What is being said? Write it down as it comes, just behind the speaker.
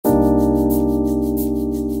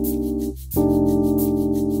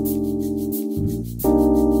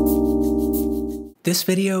This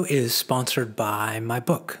video is sponsored by my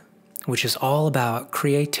book, which is all about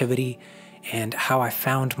creativity and how I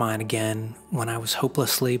found mine again when I was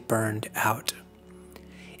hopelessly burned out.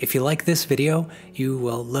 If you like this video, you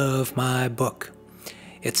will love my book.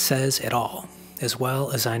 It says it all, as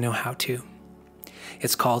well as I know how to.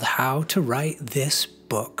 It's called How to Write This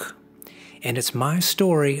Book, and it's my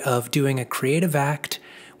story of doing a creative act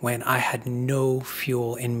when I had no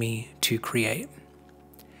fuel in me to create.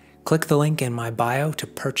 Click the link in my bio to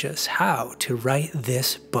purchase How to Write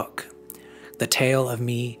This Book, the tale of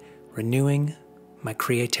me renewing my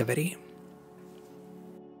creativity.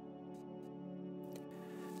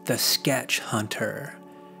 The sketch hunter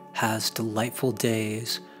has delightful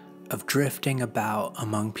days of drifting about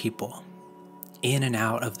among people, in and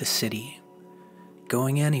out of the city,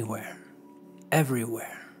 going anywhere,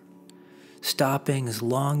 everywhere, stopping as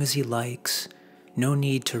long as he likes, no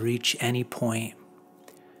need to reach any point,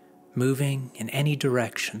 moving in any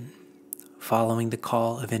direction, following the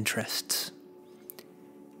call of interests.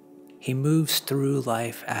 He moves through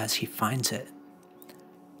life as he finds it,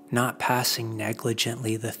 not passing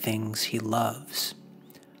negligently the things he loves,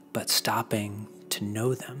 but stopping to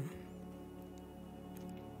know them.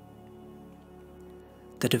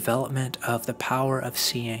 The development of the power of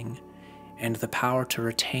seeing and the power to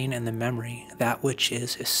retain in the memory that which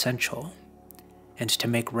is essential, and to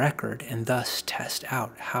make record and thus test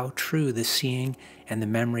out how true the seeing and the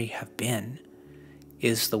memory have been,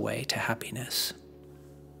 is the way to happiness.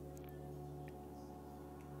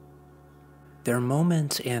 There are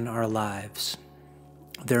moments in our lives,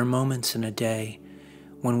 there are moments in a day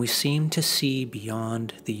when we seem to see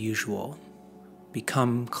beyond the usual,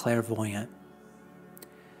 become clairvoyant.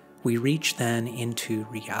 We reach then into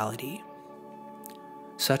reality.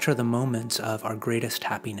 Such are the moments of our greatest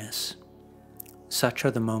happiness. Such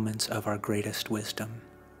are the moments of our greatest wisdom.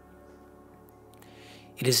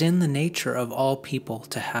 It is in the nature of all people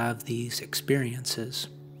to have these experiences,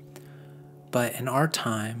 but in our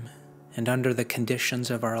time and under the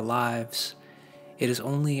conditions of our lives, it is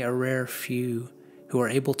only a rare few who are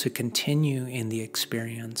able to continue in the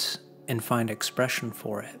experience and find expression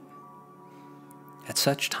for it. At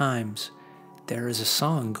such times, there is a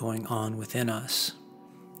song going on within us,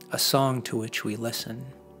 a song to which we listen.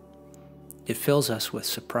 It fills us with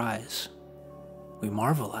surprise. We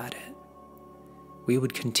marvel at it. We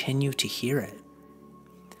would continue to hear it.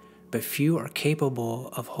 But few are capable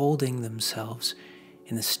of holding themselves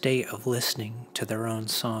in the state of listening to their own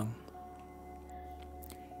song.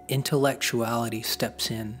 Intellectuality steps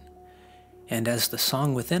in, and as the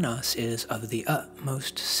song within us is of the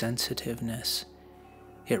utmost sensitiveness,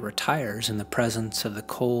 it retires in the presence of the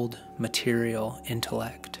cold, material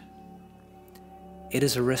intellect. It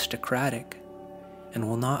is aristocratic and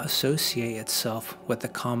will not associate itself with the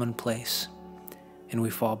commonplace, and we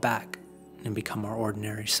fall back and become our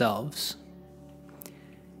ordinary selves.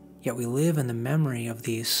 Yet we live in the memory of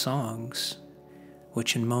these songs,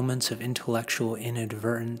 which in moments of intellectual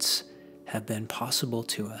inadvertence have been possible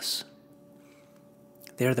to us.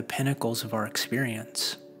 They are the pinnacles of our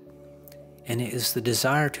experience, and it is the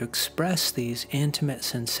desire to express these intimate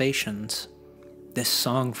sensations, this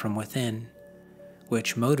song from within,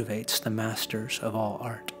 which motivates the masters of all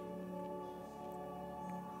art.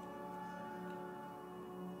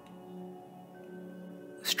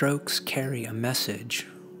 Strokes carry a message,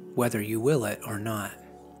 whether you will it or not.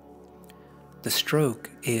 The stroke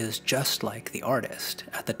is just like the artist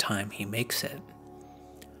at the time he makes it.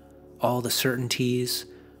 All the certainties,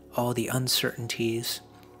 all the uncertainties,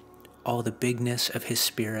 all the bigness of his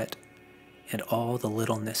spirit, and all the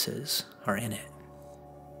littlenesses are in it.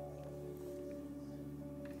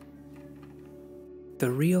 The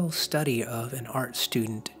real study of an art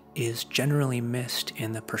student is generally missed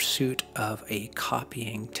in the pursuit of a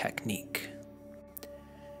copying technique.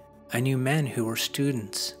 I knew men who were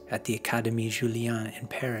students at the Académie Julian in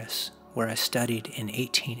Paris, where I studied in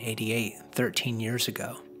 1888, 13 years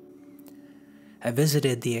ago. I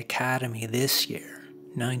visited the Academy this year,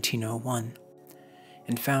 1901,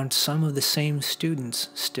 and found some of the same students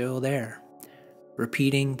still there,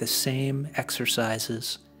 repeating the same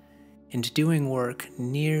exercises and doing work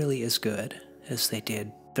nearly as good as they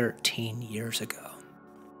did 13 years ago.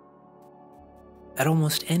 At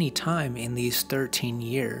almost any time in these 13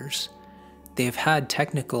 years, they have had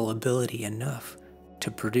technical ability enough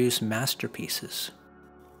to produce masterpieces.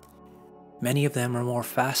 Many of them are more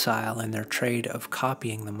facile in their trade of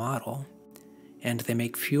copying the model, and they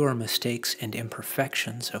make fewer mistakes and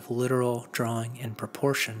imperfections of literal drawing and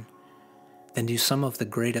proportion than do some of the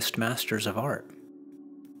greatest masters of art.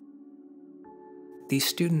 These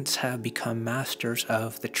students have become masters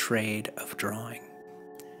of the trade of drawing,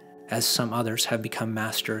 as some others have become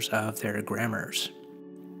masters of their grammars.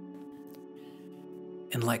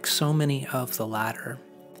 And like so many of the latter,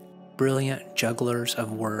 brilliant jugglers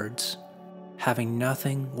of words, having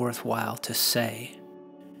nothing worthwhile to say,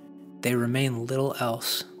 they remain little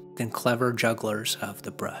else than clever jugglers of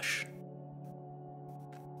the brush.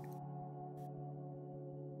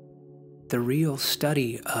 The real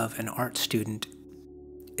study of an art student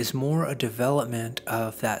is more a development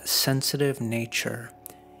of that sensitive nature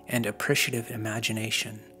and appreciative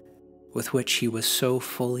imagination with which he was so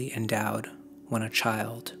fully endowed when a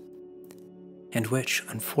child, and which,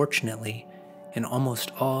 unfortunately, in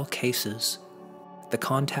almost all cases, the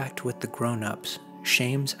contact with the grown-ups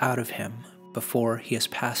shames out of him before he has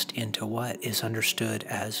passed into what is understood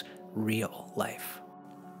as real life.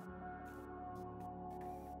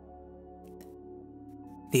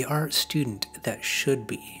 The art student that should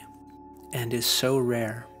be, and is so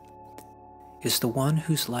rare, is the one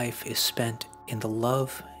whose life is spent in the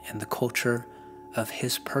love and the culture of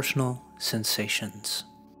his personal sensations,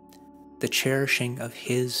 the cherishing of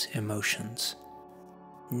his emotions,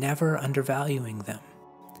 never undervaluing them,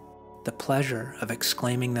 the pleasure of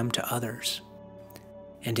exclaiming them to others,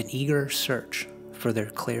 and an eager search for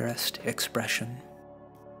their clearest expression.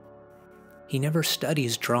 He never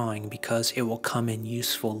studies drawing because it will come in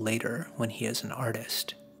useful later when he is an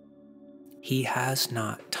artist. He has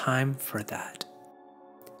not time for that.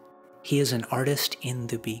 He is an artist in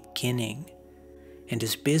the beginning and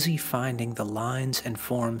is busy finding the lines and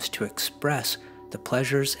forms to express the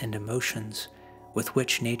pleasures and emotions with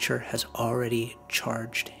which nature has already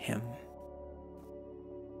charged him.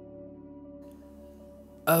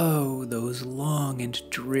 Oh, those long and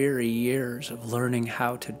dreary years of learning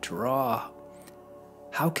how to draw.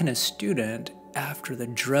 How can a student, after the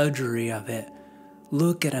drudgery of it,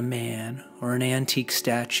 look at a man or an antique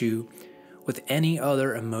statue with any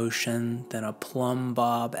other emotion than a plumb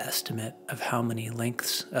bob estimate of how many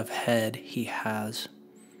lengths of head he has?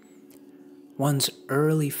 One's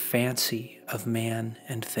early fancy of man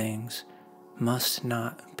and things must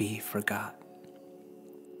not be forgot.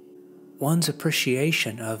 One's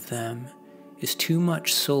appreciation of them is too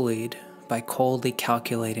much sullied by coldly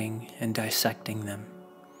calculating and dissecting them.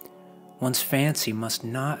 One's fancy must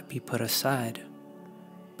not be put aside,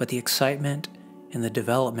 but the excitement and the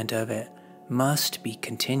development of it must be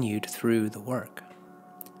continued through the work.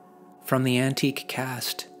 From the antique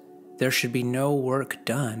cast, there should be no work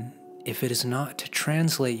done if it is not to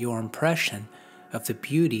translate your impression of the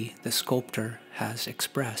beauty the sculptor has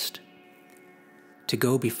expressed. To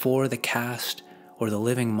go before the cast or the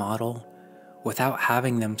living model without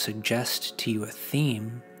having them suggest to you a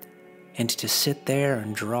theme, and to sit there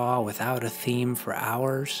and draw without a theme for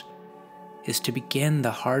hours, is to begin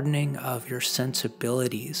the hardening of your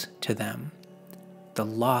sensibilities to them, the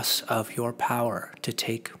loss of your power to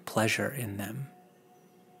take pleasure in them.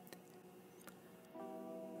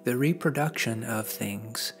 The reproduction of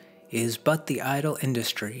things is but the idle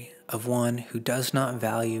industry of one who does not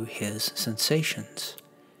value his sensations,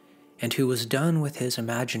 and who was done with his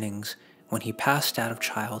imaginings when he passed out of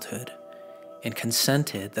childhood, and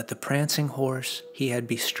consented that the prancing horse he had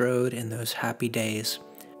bestrode in those happy days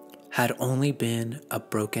had only been a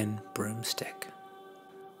broken broomstick.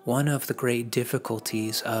 One of the great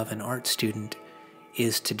difficulties of an art student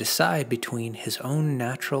is to decide between his own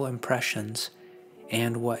natural impressions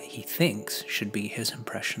and what he thinks should be his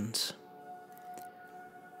impressions.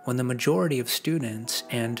 When the majority of students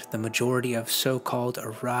and the majority of so-called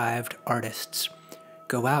arrived artists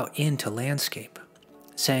go out into landscape,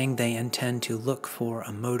 saying they intend to look for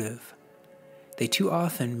a motive, they too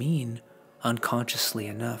often mean, unconsciously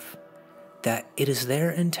enough, that it is their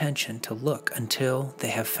intention to look until they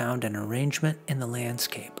have found an arrangement in the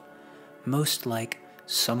landscape, most like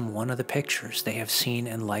some one of the pictures they have seen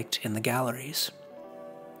and liked in the galleries.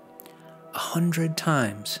 100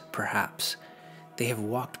 times, perhaps, they have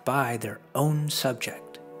walked by their own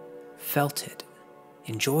subject, felt it,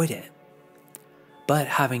 enjoyed it, but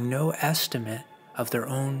having no estimate of their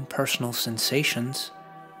own personal sensations,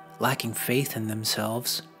 lacking faith in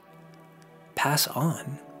themselves, pass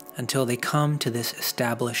on until they come to this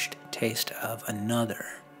established taste of another.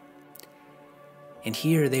 And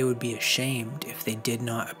here they would be ashamed if they did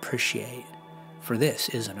not appreciate, for this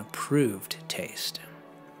is an approved taste,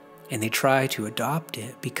 and they try to adopt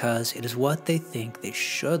it because it is what they think they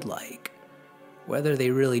should like, whether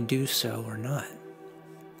they really do so or not.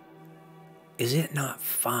 Is it not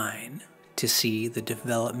fine to see the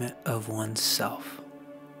development of oneself,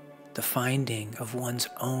 the finding of one's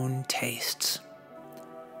own tastes,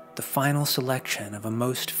 the final selection of a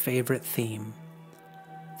most favorite theme,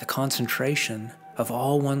 the concentration of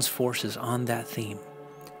all one's forces on that theme,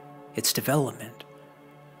 its development,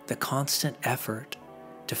 the constant effort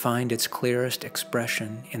to find its clearest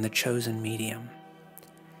expression in the chosen medium,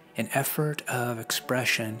 an effort of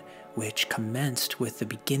expression which commenced with the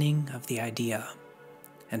beginning of the idea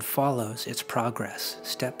and follows its progress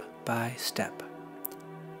step by step,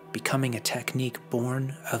 becoming a technique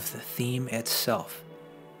born of the theme itself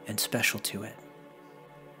and special to it.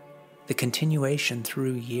 The continuation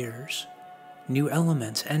through years, new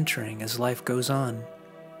elements entering as life goes on,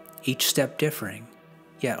 each step differing,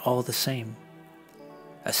 yet all the same.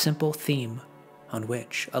 A simple theme on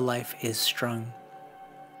which a life is strung.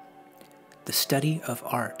 The study of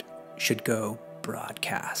art should go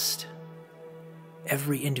broadcast.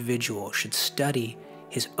 Every individual should study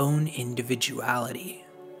his own individuality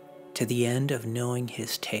to the end of knowing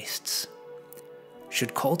his tastes,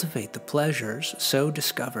 should cultivate the pleasures so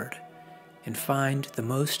discovered and find the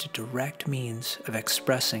most direct means of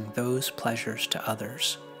expressing those pleasures to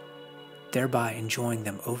others, thereby enjoying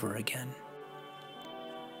them over again.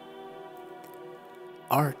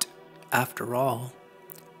 Art, after all,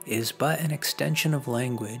 is but an extension of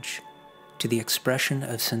language to the expression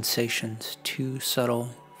of sensations too subtle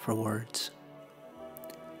for words.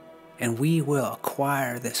 And we will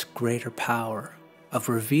acquire this greater power of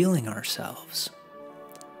revealing ourselves.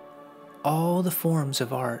 All the forms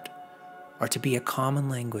of art are to be a common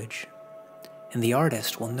language, and the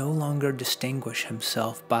artist will no longer distinguish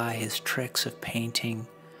himself by his tricks of painting,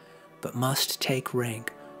 but must take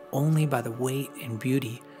rank only by the weight and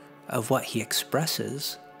beauty of what he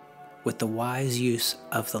expresses with the wise use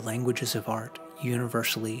of the languages of art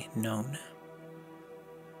universally known.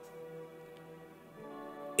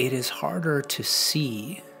 It is harder to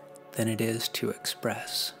see than it is to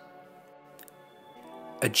express.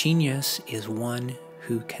 A genius is one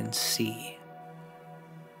who can see.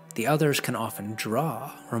 The others can often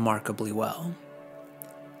draw remarkably well.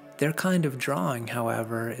 Their kind of drawing,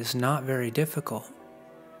 however, is not very difficult.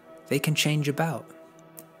 They can change about.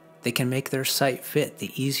 They can make their sight fit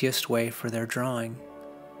the easiest way for their drawing.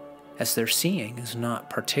 As their seeing is not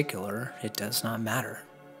particular, it does not matter.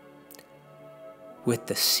 With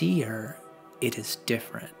the seer, it is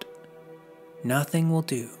different. Nothing will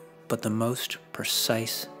do but the most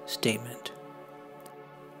precise statement.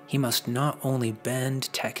 He must not only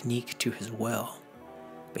bend technique to his will,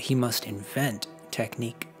 but he must invent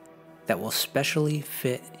technique that will specially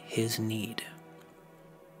fit his need.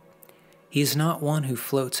 He is not one who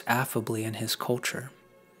floats affably in his culture.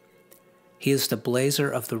 He is the blazer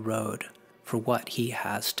of the road for what he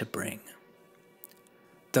has to bring.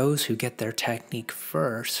 Those who get their technique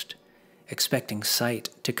first, expecting sight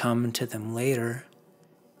to come to them later,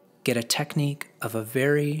 get a technique of a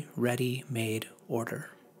very ready-made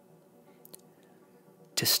order.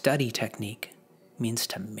 To study technique means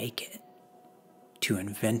to make it, to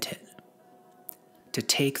invent it, to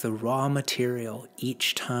take the raw material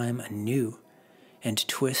each time anew and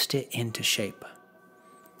twist it into shape.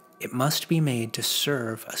 It must be made to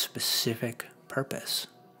serve a specific purpose.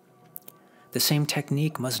 The same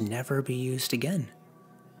technique must never be used again.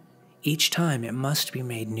 Each time it must be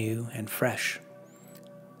made new and fresh.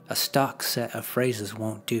 A stock set of phrases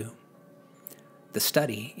won't do. The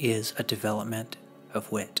study is a development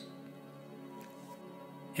of wit.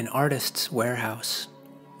 An artist's warehouse,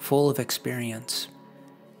 full of experience,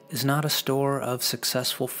 is not a store of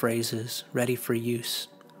successful phrases ready for use,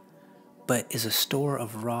 but is a store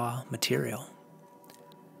of raw material.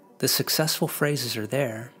 The successful phrases are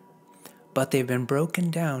there, but they've been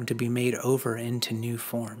broken down to be made over into new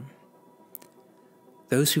form.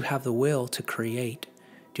 Those who have the will to create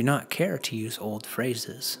do not care to use old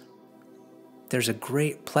phrases. There's a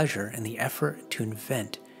great pleasure in the effort to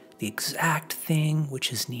invent the exact thing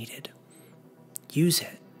which is needed. Use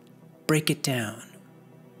it, break it down,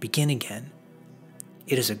 begin again.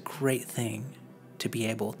 It is a great thing to be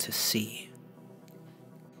able to see.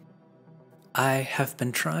 I have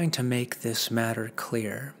been trying to make this matter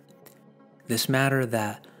clear. This matter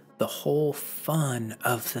that the whole fun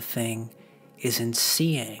of the thing is in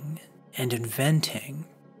seeing and inventing,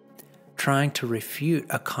 trying to refute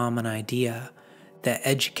a common idea that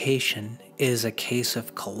education is a case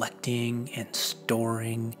of collecting and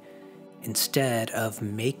storing instead of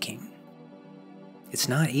making. It's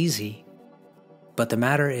not easy, but the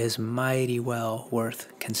matter is mighty well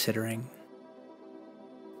worth considering.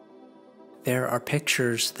 There are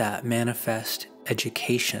pictures that manifest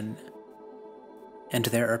education, and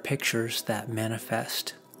there are pictures that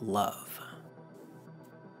manifest love.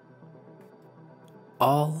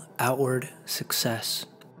 All outward success,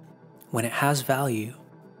 when it has value,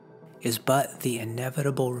 is but the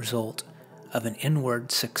inevitable result of an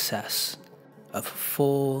inward success, of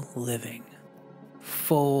full living,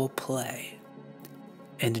 full play,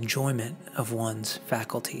 and enjoyment of one's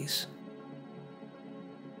faculties.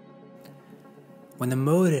 When the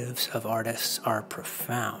motives of artists are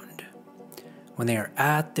profound, when they are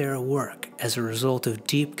at their work as a result of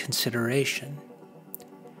deep consideration,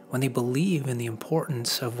 when they believe in the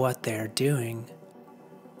importance of what they are doing,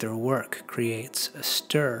 their work creates a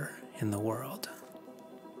stir in the world.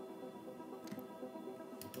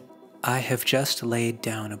 I have just laid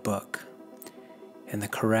down a book, and the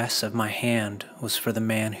caress of my hand was for the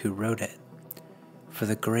man who wrote it, for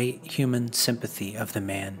the great human sympathy of the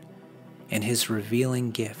man and his revealing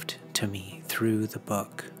gift to me through the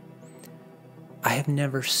book. I have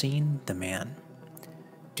never seen the man,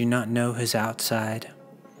 do not know his outside,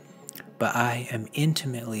 but I am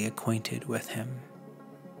intimately acquainted with him.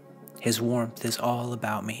 His warmth is all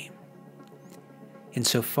about me.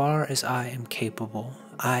 Insofar as I am capable,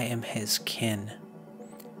 I am his kin.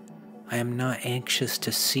 I am not anxious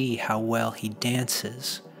to see how well he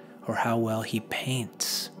dances or how well he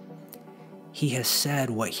paints. He has said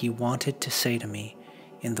what he wanted to say to me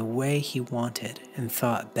in the way he wanted and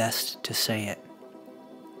thought best to say it.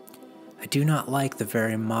 I do not like the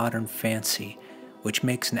very modern fancy which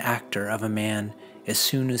makes an actor of a man as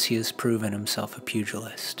soon as he has proven himself a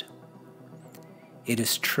pugilist. It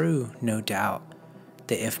is true, no doubt,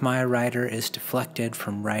 that if my writer is deflected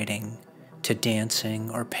from writing to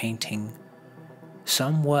dancing or painting,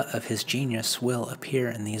 somewhat of his genius will appear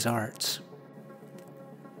in these arts.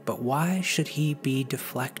 But why should he be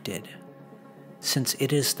deflected, since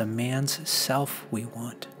it is the man's self we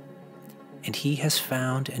want, and he has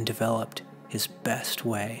found and developed his best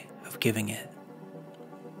way of giving it?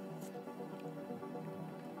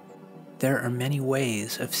 There are many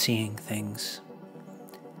ways of seeing things.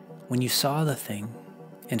 When you saw the thing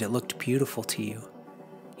and it looked beautiful to you,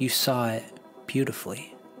 you saw it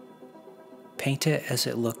beautifully. Paint it as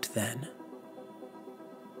it looked then.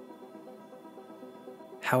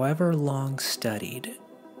 However long studied,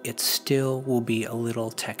 it still will be a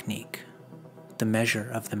little technique, the measure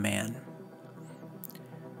of the man.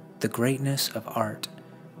 The greatness of art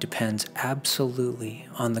depends absolutely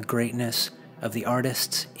on the greatness of the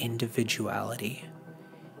artist's individuality,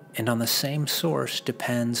 and on the same source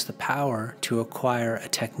depends the power to acquire a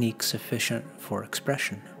technique sufficient for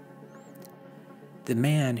expression. The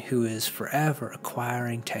man who is forever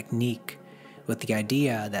acquiring technique with the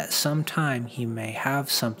idea that sometime he may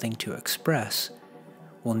have something to express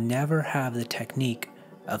will never have the technique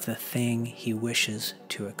of the thing he wishes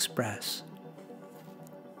to express.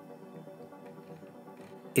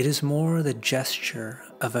 It is more the gesture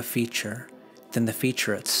of a feature than the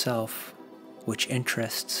feature itself which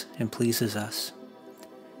interests and pleases us.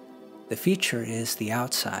 The feature is the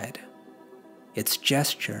outside. Its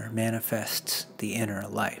gesture manifests the inner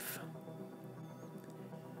life.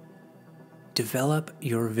 Develop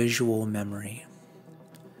your visual memory.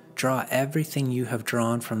 Draw everything you have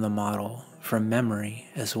drawn from the model from memory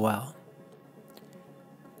as well.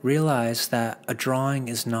 Realize that a drawing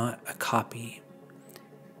is not a copy.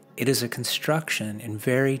 It is a construction in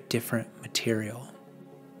very different material.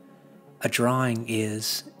 A drawing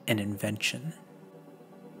is an invention.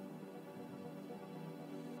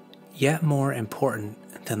 Yet more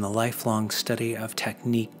important than the lifelong study of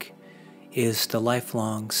technique is the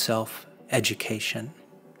lifelong self-education.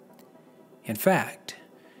 In fact,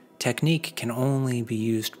 technique can only be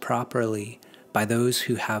used properly by those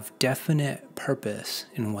who have definite purpose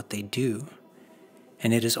in what they do,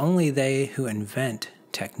 and it is only they who invent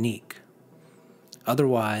technique.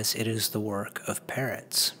 Otherwise, it is the work of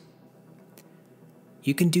parrots.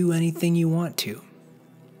 You can do anything you want to.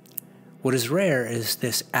 What is rare is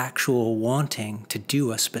this actual wanting to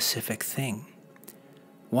do a specific thing.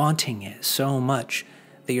 Wanting it so much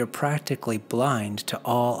that you're practically blind to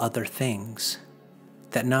all other things,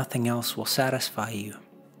 that nothing else will satisfy you.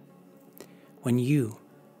 When you,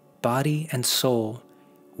 body and soul,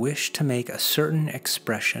 wish to make a certain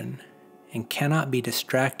expression and cannot be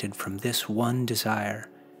distracted from this one desire,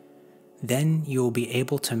 then you will be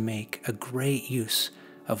able to make a great use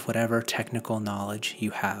of whatever technical knowledge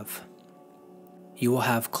you have. You will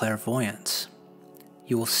have clairvoyance.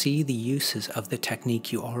 You will see the uses of the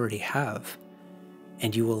technique you already have,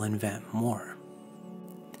 and you will invent more.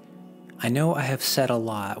 I know I have said a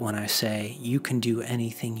lot when I say you can do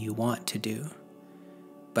anything you want to do,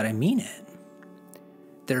 but I mean it.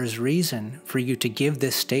 There is reason for you to give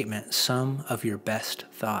this statement some of your best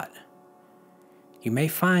thought. You may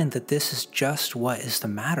find that this is just what is the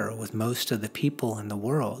matter with most of the people in the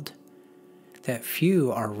world, that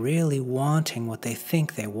few are really wanting what they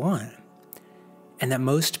think they want, and that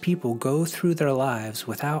most people go through their lives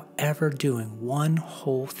without ever doing one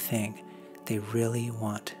whole thing they really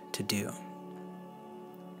want to do.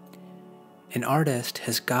 An artist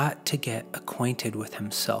has got to get acquainted with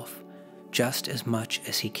himself just as much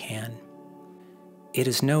as he can. It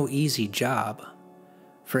is no easy job,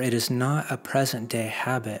 for it is not a present-day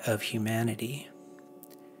habit of humanity.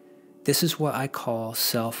 This is what I call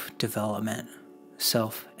self-development,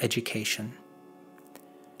 self-education.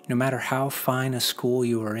 No matter how fine a school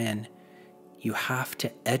you are in, you have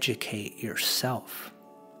to educate yourself.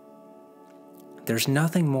 There's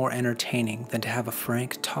nothing more entertaining than to have a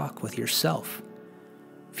frank talk with yourself.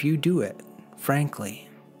 If you do it frankly,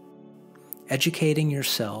 educating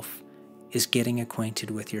yourself is getting acquainted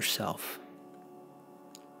with yourself.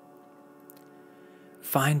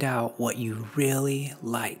 Find out what you really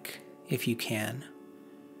like if you can.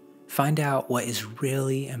 Find out what is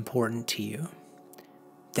really important to you.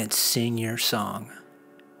 Then sing your song.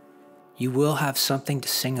 You will have something to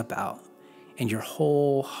sing about, and your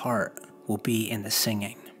whole heart will be in the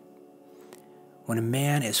singing. When a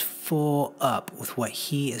man is full up with what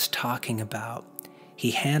he is talking about,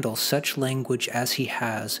 he handles such language as he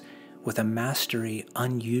has with a mastery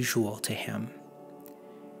unusual to him.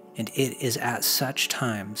 And it is at such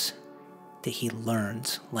times that he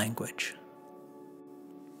learns language.